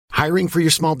Hiring for your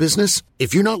small business?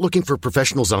 If you're not looking for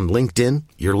professionals on LinkedIn,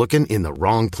 you're looking in the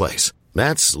wrong place.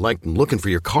 That's like looking for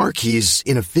your car keys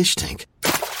in a fish tank.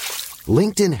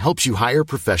 LinkedIn helps you hire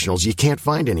professionals you can't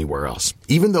find anywhere else,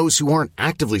 even those who aren't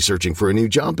actively searching for a new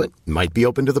job but might be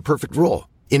open to the perfect role.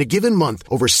 In a given month,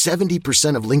 over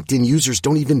 70% of LinkedIn users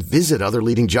don't even visit other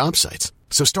leading job sites.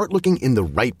 So start looking in the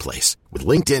right place. With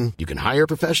LinkedIn, you can hire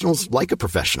professionals like a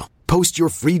professional. Post your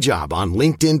free job on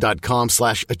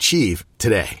linkedin.com/achieve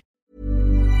today.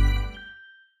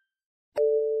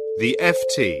 The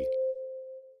FT.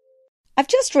 I've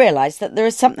just realised that there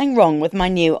is something wrong with my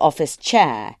new office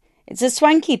chair. It's a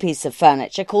swanky piece of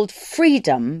furniture called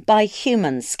Freedom by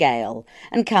Human Scale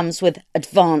and comes with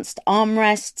advanced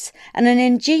armrests and an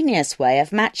ingenious way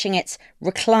of matching its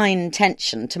recline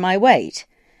tension to my weight.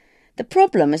 The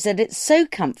problem is that it's so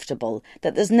comfortable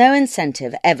that there's no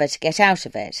incentive ever to get out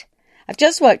of it. I've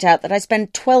just worked out that I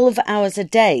spend 12 hours a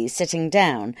day sitting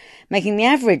down, making the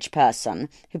average person,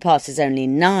 who passes only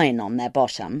 9 on their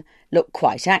bottom, look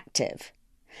quite active.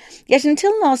 Yet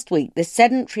until last week, this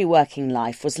sedentary working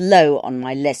life was low on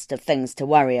my list of things to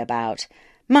worry about.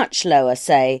 Much lower,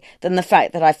 say, than the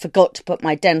fact that I forgot to put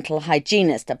my dental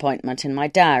hygienist appointment in my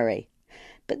diary.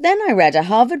 But then I read a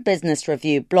Harvard Business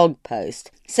Review blog post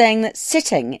saying that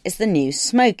sitting is the new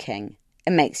smoking.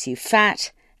 It makes you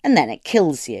fat, and then it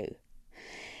kills you.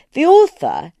 The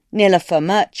author, Nilofer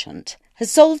Merchant, has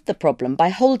solved the problem by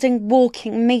holding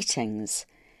walking meetings.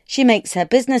 She makes her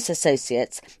business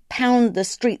associates pound the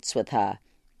streets with her.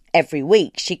 Every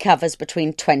week she covers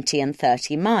between 20 and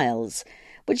 30 miles,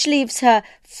 which leaves her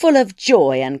full of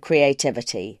joy and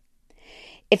creativity.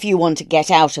 If you want to get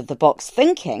out of the box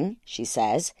thinking, she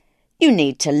says, you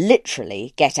need to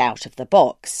literally get out of the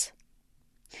box.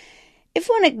 If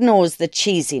one ignores the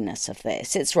cheesiness of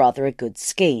this, it's rather a good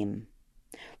scheme.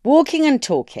 Walking and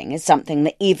talking is something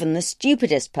that even the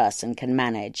stupidest person can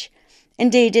manage.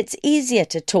 Indeed, it's easier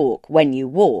to talk when you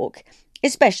walk,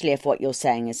 especially if what you're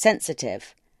saying is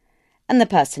sensitive. And the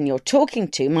person you're talking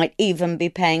to might even be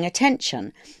paying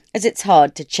attention, as it's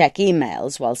hard to check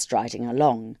emails while striding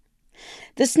along.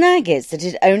 The snag is that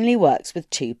it only works with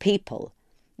 2 people.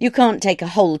 You can't take a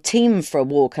whole team for a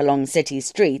walk along city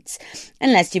streets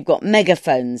unless you've got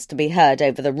megaphones to be heard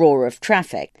over the roar of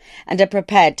traffic and are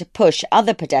prepared to push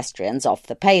other pedestrians off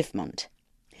the pavement.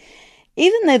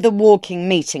 Even though the walking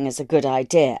meeting is a good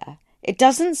idea, it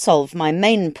doesn't solve my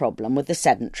main problem with the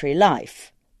sedentary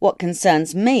life. What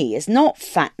concerns me is not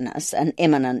fatness and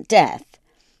imminent death.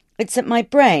 It's that my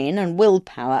brain and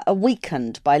willpower are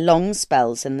weakened by long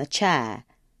spells in the chair.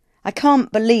 I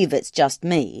can't believe it's just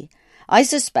me. I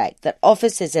suspect that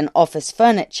offices and office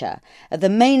furniture are the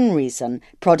main reason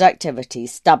productivity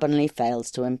stubbornly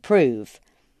fails to improve.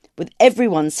 With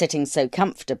everyone sitting so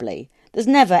comfortably, there's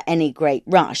never any great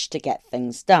rush to get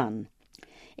things done.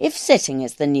 If sitting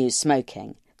is the new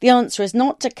smoking, the answer is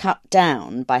not to cut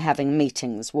down by having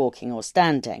meetings walking or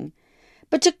standing,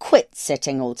 but to quit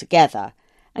sitting altogether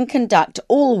and conduct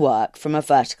all work from a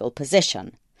vertical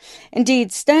position.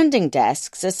 Indeed, standing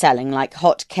desks are selling like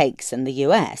hot cakes in the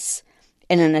US,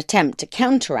 in an attempt to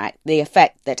counteract the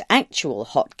effect that actual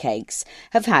hot cakes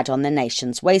have had on the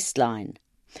nation's waistline.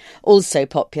 Also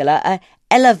popular are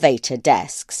elevator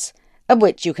desks, at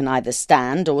which you can either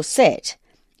stand or sit,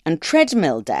 and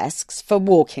treadmill desks for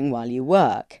walking while you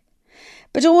work.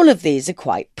 But all of these are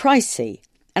quite pricey,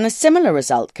 and a similar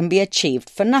result can be achieved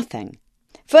for nothing.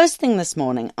 First thing this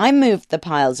morning, I moved the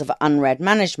piles of unread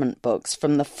management books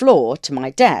from the floor to my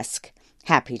desk,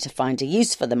 happy to find a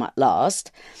use for them at last,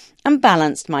 and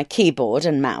balanced my keyboard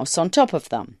and mouse on top of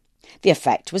them. The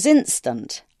effect was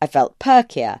instant. I felt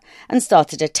perkier and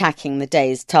started attacking the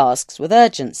day's tasks with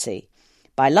urgency.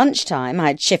 By lunchtime, I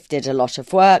had shifted a lot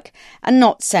of work and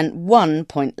not sent one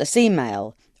pointless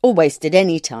email or wasted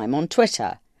any time on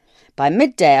Twitter. By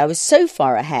midday, I was so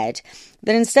far ahead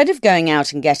that instead of going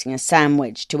out and getting a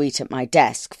sandwich to eat at my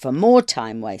desk for more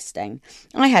time wasting,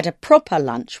 I had a proper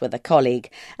lunch with a colleague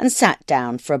and sat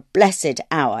down for a blessed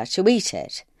hour to eat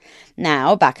it.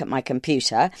 Now, back at my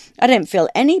computer, I don't feel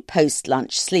any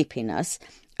post-lunch sleepiness,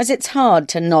 as it's hard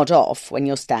to nod off when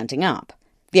you're standing up.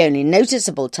 The only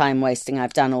noticeable time wasting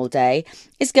I've done all day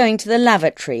is going to the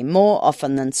lavatory more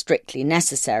often than strictly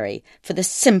necessary for the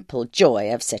simple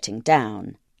joy of sitting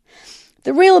down.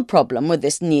 The real problem with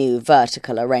this new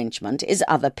vertical arrangement is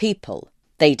other people.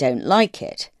 They don't like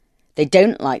it. They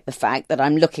don't like the fact that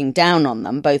I'm looking down on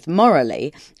them both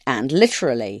morally and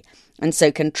literally, and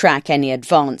so can track any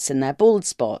advance in their bald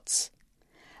spots.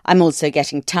 I'm also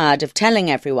getting tired of telling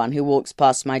everyone who walks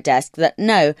past my desk that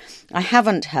no, I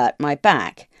haven't hurt my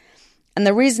back. And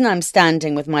the reason I'm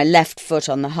standing with my left foot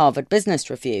on the Harvard Business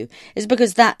Review is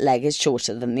because that leg is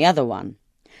shorter than the other one.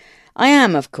 I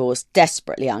am, of course,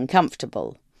 desperately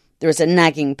uncomfortable. There is a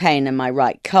nagging pain in my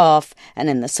right calf and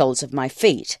in the soles of my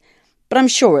feet, but I'm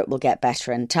sure it will get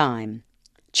better in time.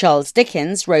 Charles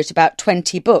Dickens wrote about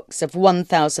 20 books of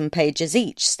 1,000 pages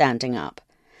each standing up.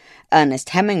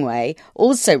 Ernest Hemingway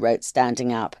also wrote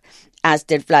standing up, as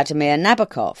did Vladimir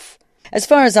Nabokov. As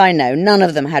far as I know, none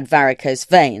of them had varicose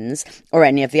veins, or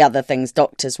any of the other things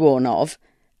doctors warn of.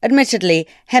 Admittedly,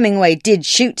 Hemingway did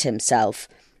shoot himself,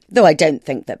 though I don't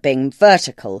think that being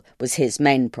vertical was his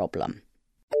main problem.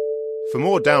 For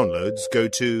more downloads, go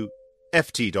to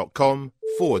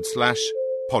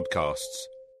ft.com/podcasts.